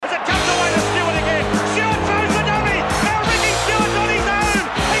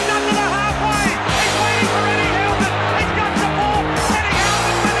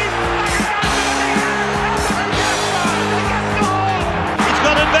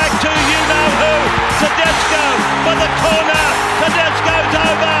Tedesco's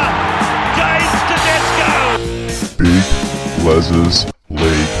over. James Tedesco. Big Les's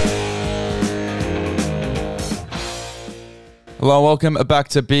League. Hello and welcome back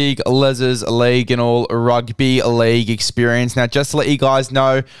to Big Les's League and all rugby league experience. Now, just to let you guys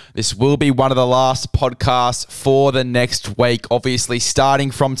know, this will be one of the last podcasts for the next week. Obviously, starting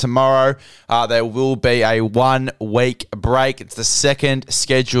from tomorrow, there will be a 1 week break. It's the second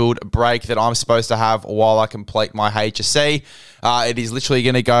scheduled break that I'm supposed to have while I complete my HSC. It is literally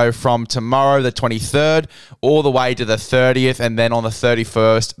going to go from tomorrow, the 23rd, all the way to the 30th. And then on the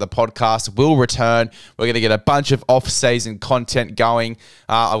 31st, the podcast will return. We're going to get a bunch of off-season content going.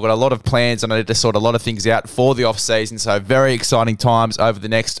 I've got a lot of plans and I need to sort a lot of things out for the off-season. So very exciting times over the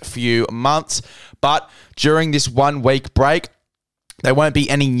next few months. But during this 1 week break, there won't be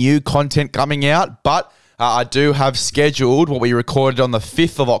any new content coming out, but I do have scheduled what we recorded on the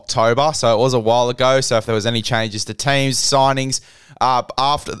 5th of October, so it was a while ago. So if there was any changes to teams, signings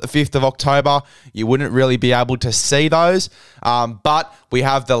after the 5th of October, you wouldn't really be able to see those. But we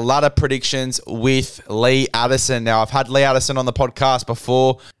have the ladder predictions with Lee Addison. Now, I've had Lee Addison on the podcast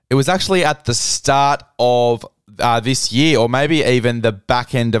before. It was actually at the start of this year, or maybe even the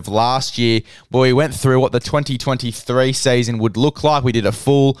back end of last year, where we went through what the 2023 season would look like. We did a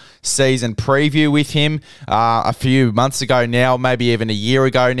full season preview with him a few months ago now, maybe even a year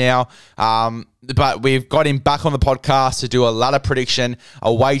ago now. But we've got him back on the podcast to do a ladder prediction,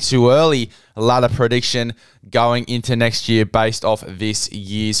 a way too early ladder prediction going into next year based off this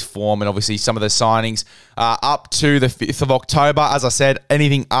year's form and obviously some of the signings up to the 5th of October. As I said,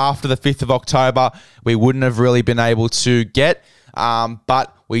 anything after the 5th of October, we wouldn't have really been able to get.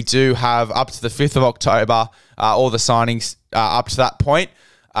 But we do have up to the 5th of October, all the signings up to that point.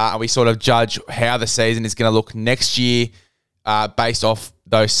 And we sort of judge how the season is going to look next year based off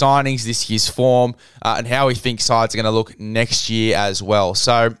those signings, this year's form, and how we think sides are going to look next year as well.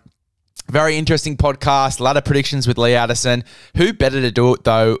 So, very interesting podcast, ladder predictions with Lee Addison. Who better to do it,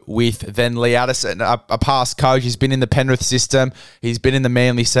 though, with than Lee Addison, a past coach. He's been in the Penrith system. He's been in the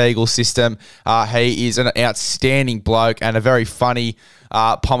Manly Seagull system. He is an outstanding bloke and a very funny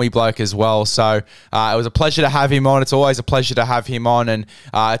pommy bloke as well. So it was a pleasure to have him on. It's always a pleasure to have him on. And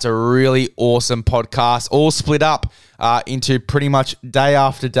it's a really awesome podcast, all split up into pretty much day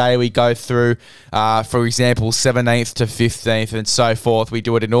after day. We go through, for example, 17th to 15th and so forth. We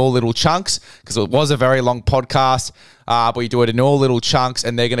do it in all little chunks because it was a very long podcast. But we do it in all little chunks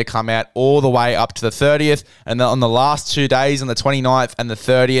and they're going to come out all the way up to the 30th. And then on the last 2 days, on the 29th and the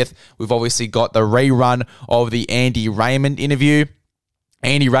 30th, we've obviously got the rerun of the Andy Raymond interview.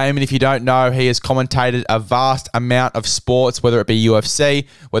 Andy Raymond, if you don't know, he has commentated a vast amount of sports, whether it be UFC,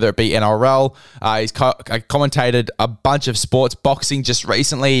 whether it be NRL. He's commentated a bunch of sports, boxing just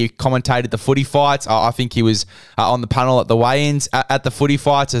recently. He commentated the footy fights. I think he was on the panel at the weigh-ins at the footy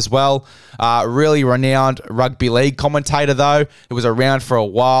fights as well. Really renowned rugby league commentator, though. He was around for a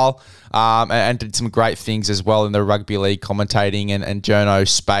while. And did some great things as well in the rugby league commentating and journo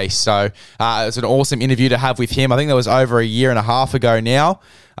space. So it was an awesome interview to have with him. I think that was over a year and a half ago now.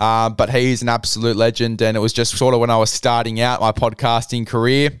 But he's an absolute legend. And it was just sort of when I was starting out my podcasting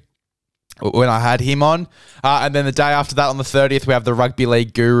career when I had him on. And then the day after that, on the 30th, we have the Rugby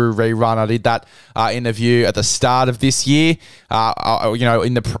League Guru rerun. I did that interview at the start of this year,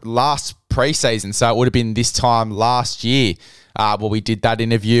 in the last preseason. So it would have been this time last year. We did that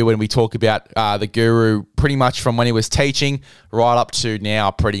interview and we talk about the Guru pretty much from when he was teaching right up to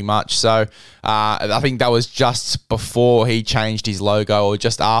now pretty much. So I think that was just before he changed his logo or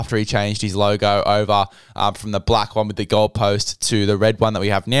just after he changed his logo over from the black one with the goalpost to the red one that we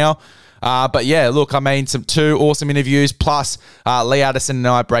have now. But yeah, look, I mean, two awesome interviews, plus Lee Addison and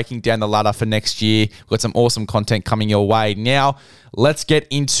I breaking down the ladder for next year. We've got some awesome content coming your way. Now, let's get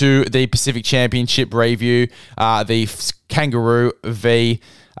into the Pacific Championship review, the Kangaroo v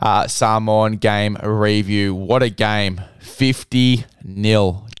Samoan game review. What a game.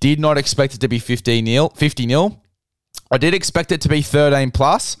 50-0. Did not expect it to be 50-0. I did expect it to be 13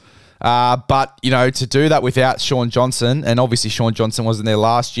 plus. But, to do that without Sean Johnson, and obviously Sean Johnson wasn't there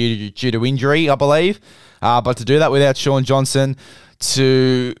last year due to injury, I believe. But to do that without Sean Johnson,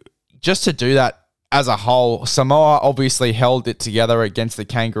 to do that as a whole, Samoa obviously held it together against the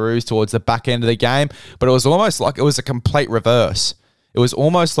Kangaroos towards the back end of the game, but it was almost like it was a complete reverse. It was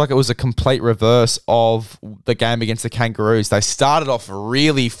almost like it was a complete reverse of the game against the Kangaroos. They started off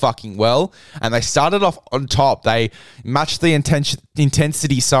really fucking well, and they started off on top. They matched the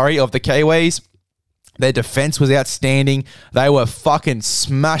intensity of the Kiwis. Their defense was outstanding. They were fucking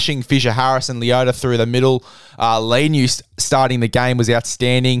smashing Fisher Harris and Leota through the middle. Lenu starting the game was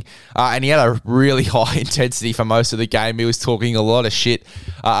outstanding. And he had a really high intensity for most of the game. He was talking a lot of shit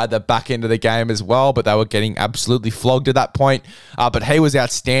at the back end of the game as well, but they were getting absolutely flogged at that point. But he was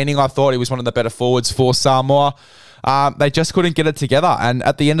outstanding. I thought he was one of the better forwards for Samoa. They just couldn't get it together. And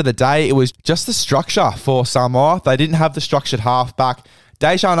at the end of the day, it was just the structure for Samoa. They didn't have the structured halfback.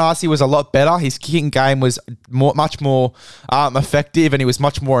 Dejan Arce was a lot better. His kicking game was much more effective, and he was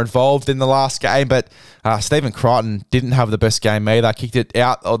much more involved in the last game. But Stephen Crichton didn't have the best game either. Kicked it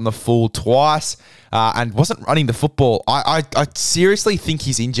out on the full twice and wasn't running the football. I seriously think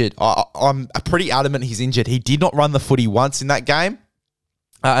he's injured. I'm pretty adamant he's injured. He did not run the footy once in that game.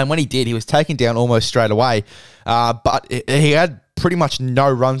 And when he did, he was taken down almost straight away. But he had pretty much no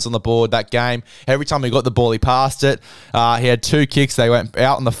runs on the board that game. Every time he got the ball, he passed it. He had 2 kicks. They went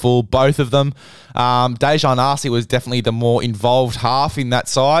out on the full, both of them. Dejan Arce was definitely the more involved half in that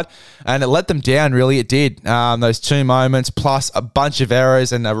side, and it let them down, really. It did. Those 2 moments, plus a bunch of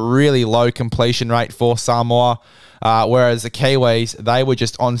errors and a really low completion rate for Samoa. Whereas the Kiwis, they were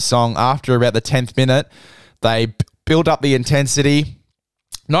just on song after about the 10th minute. They built up the intensity.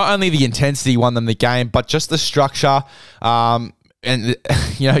 Not only the intensity won them the game, but just the structure. And,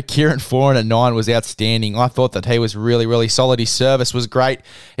 Kieran Foran at 9 was outstanding. I thought that he was really, really solid. His service was great.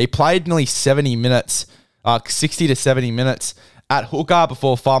 He played nearly 70 minutes, 60 to 70 minutes at hooker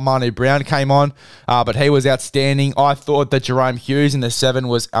before Manu Brown came on, but he was outstanding. I thought that Jerome Hughes in the 7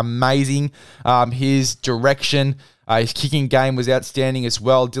 was amazing. His direction, his kicking game was outstanding as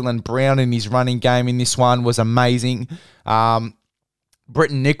well. Dylan Brown in his running game in this one was amazing.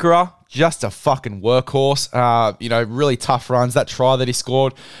 Britton Nikora, just a fucking workhorse. Really tough runs. That try that he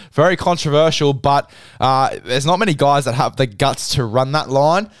scored, very controversial, but there's not many guys that have the guts to run that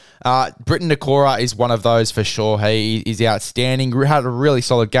line. Britton Nikora is one of those for sure. He is outstanding. Had a really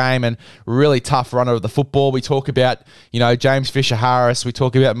solid game and really tough runner of the football. We talk about, James Fisher-Harris. We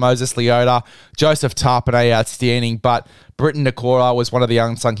talk about Moses Leota. Joseph Tarpanay, outstanding. But Britton Nikora was one of the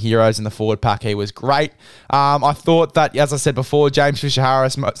unsung heroes in the forward pack. He was great. I thought that, as I said before, James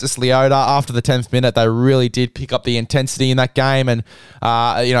Fisher-Harris, Moses Leota, after the 10th minute, they really did pick up the intensity in that game and,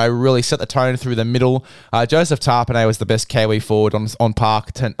 really set the tone through the middle. Joseph Tarpanay was the best Kiwi forward on park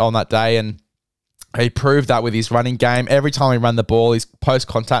on that day, and he proved that with his running game. Every time he ran the ball, his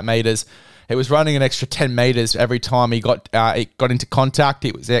post-contact meters, he was running an extra 10 meters every time he got into contact.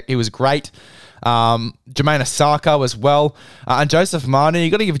 It was great. Jermaine Osaka as well. And Joseph Manu,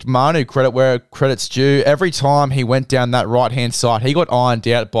 you got to give Manu credit where credit's due. Every time he went down that right-hand side, he got ironed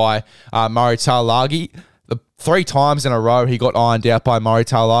out by Murray Taulagi. The 3 times in a row, he got ironed out by Murray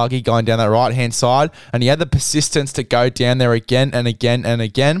Taulagi going down that right-hand side, and he had the persistence to go down there again and again and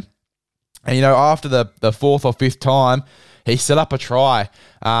again. And, after the 4th or 5th time, he set up a try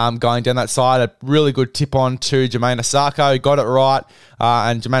going down that side. A really good tip on to Jermaine Osaka, who got it right.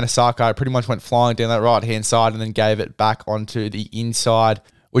 And Jermaine Osaka pretty much went flying down that right-hand side and then gave it back onto the inside,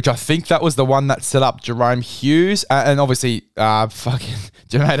 which I think that was the one that set up Jerome Hughes. And obviously, fucking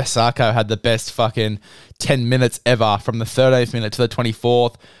Jermaine Osaka had the best fucking 10 minutes ever from the 13th minute to the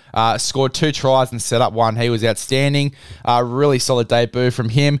 24th. Scored 2 tries and set up 1. He was outstanding. Really solid debut from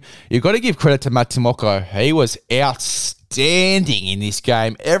him. You've got to give credit to Matt Timoko. He was outstanding in this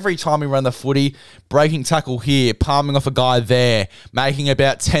game. Every time he ran the footy, breaking tackle here, palming off a guy there, making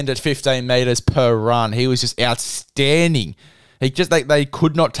about 10 to 15 metres per run. He was just outstanding. They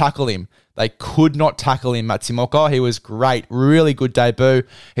could not tackle him. They could not tackle him, Matsumoka. He was great. Really good debut.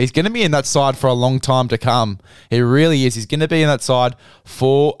 He's going to be in that side for a long time to come. He really is. He's going to be in that side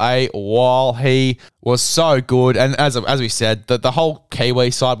for a while. He was so good. And as we said, the whole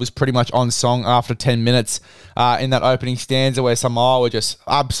Kiwi side was pretty much on song after 10 minutes in that opening stanza where Samoa were just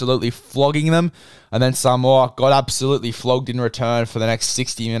absolutely flogging them. And then Samoa got absolutely flogged in return for the next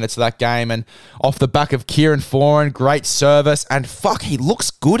 60 minutes of that game. And off the back of Kieran Foran, great service. And fuck, he looks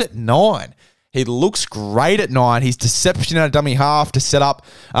good at 9. He looks great at 9. His deception at a dummy half to set up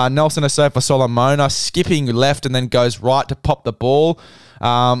Nelson Asofa Solomona, skipping left and then goes right to pop the ball.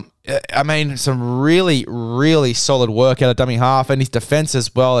 Some really, really solid work out of dummy half. And his defense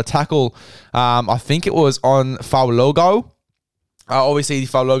as well. A tackle, I think it was on Faulogo. Obviously,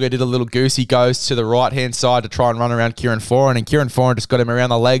 Faulogo did a little goose. He goes to the right-hand side to try and run around Kieran Foran, and Kieran Foran just got him around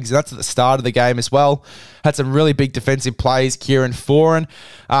the legs. And that's at the start of the game as well. Had some really big defensive plays, Kieran Foran.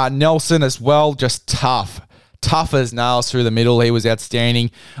 Nelson as well, just tough. tough as nails through the middle. He was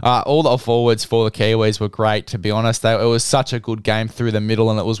outstanding. All the forwards for the Kiwis were great, to be honest. It was such a good game through the middle,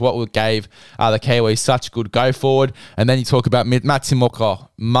 and it was what gave the Kiwis such good go forward. And then you talk about Matsimoko,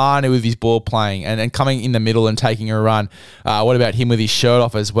 Manu with his ball playing and coming in the middle and taking a run. What about him with his shirt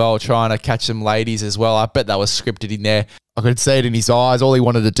off as well, trying to catch some ladies as well? I bet that was scripted in there. I could see it in his eyes. All he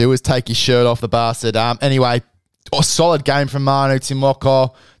wanted to do was take his shirt off, the bastard. Anyway, a solid game from Manu,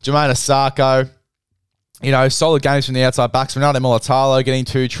 Timoko, Jermaine Asako. Solid games from the outside backs. Ronaldo Mulatalo getting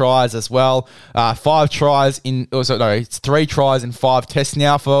 2 tries as well. 3 tries in 5 tests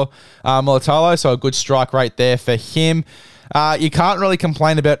now for Mulatalo, so a good strike rate there for him. You can't really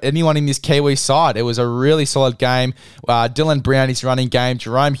complain about anyone in this Kiwi side. It was a really solid game. Dylan Brown, his running game.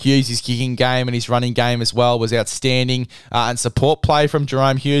 Jerome Hughes, his kicking game and his running game as well was outstanding. And support play from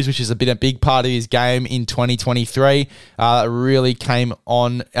Jerome Hughes, which has been a big part of his game in 2023, really came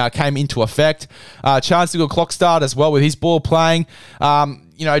into effect. Chance to go clock start as well with his ball playing.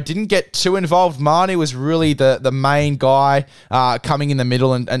 Didn't get too involved. Manu was really the main guy coming in the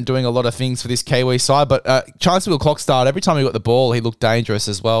middle and doing a lot of things for this Kiwi side. But chance to a clock start, every time he got the ball, he looked dangerous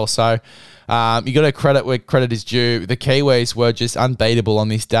as well. So you got to credit where credit is due. The Kiwis were just unbeatable on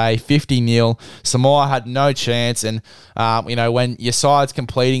this day, 50-0. Samoa had no chance. And, when your side's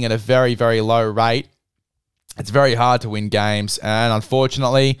completing at a very, very low rate, it's very hard to win games, and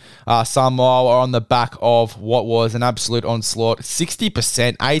unfortunately, Samoa are on the back of what was an absolute onslaught.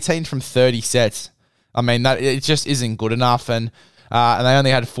 60%, 18 from 30 sets. I mean, that it just isn't good enough, and they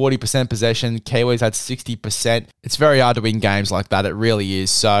only had 40% possession. Kiwis had 60%. It's very hard to win games like that. It really is.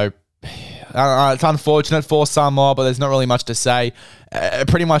 So it's unfortunate for Samoa, but there's not really much to say.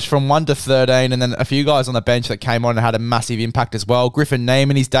 Pretty much from 1 to 13, and then a few guys on the bench that came on and had a massive impact as well. Griffin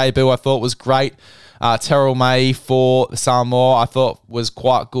Neiman, his debut, I thought was great. Terrell May for Samoa, I thought was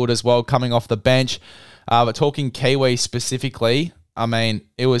quite good as well, coming off the bench. But talking Kiwi specifically, I mean,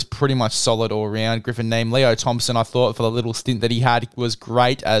 it was pretty much solid all around. Griffin Name, Leo Thompson, I thought for the little stint that he had was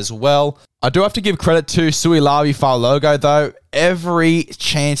great as well. I do have to give credit to Suilawi Falogo though. Every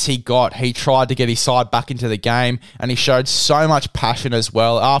chance he got, he tried to get his side back into the game, and he showed so much passion as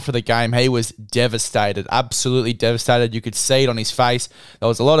well. After the game, he was devastated, absolutely devastated. You could see it on his face. There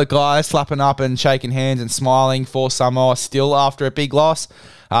was a lot of guys slapping up and shaking hands and smiling for Samoa still after a big loss.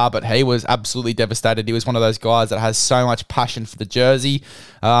 But he was absolutely devastated. He was one of those guys that has so much passion for the jersey.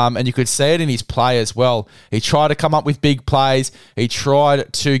 And you could see it in his play as well. He tried to come up with big plays. He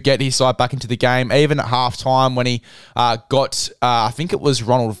tried to get his side back into the game. Even at halftime when he got, I think it was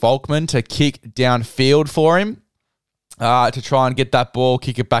Ronald Volkman to kick downfield for him. To try and get that ball,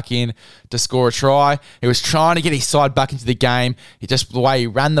 kick it back in to score a try. He was trying to get his side back into the game. The way he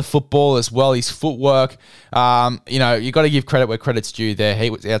ran the football as well, his footwork. You got to give credit where credit's due there.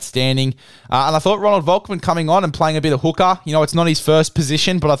 He was outstanding. And I thought Ronald Volkman coming on and playing a bit of hooker, it's not his first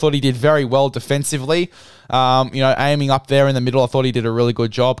position, but I thought he did very well defensively. Aiming up there in the middle, I thought he did a really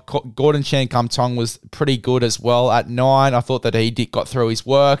good job. Gordon Chan Kum Tong was pretty good as well at 9. I thought that he got through his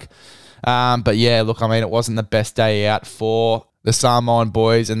work. But yeah, look, I mean, it wasn't the best day out for the Samoan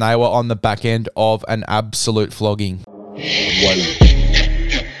boys, and they were on the back end of an absolute flogging.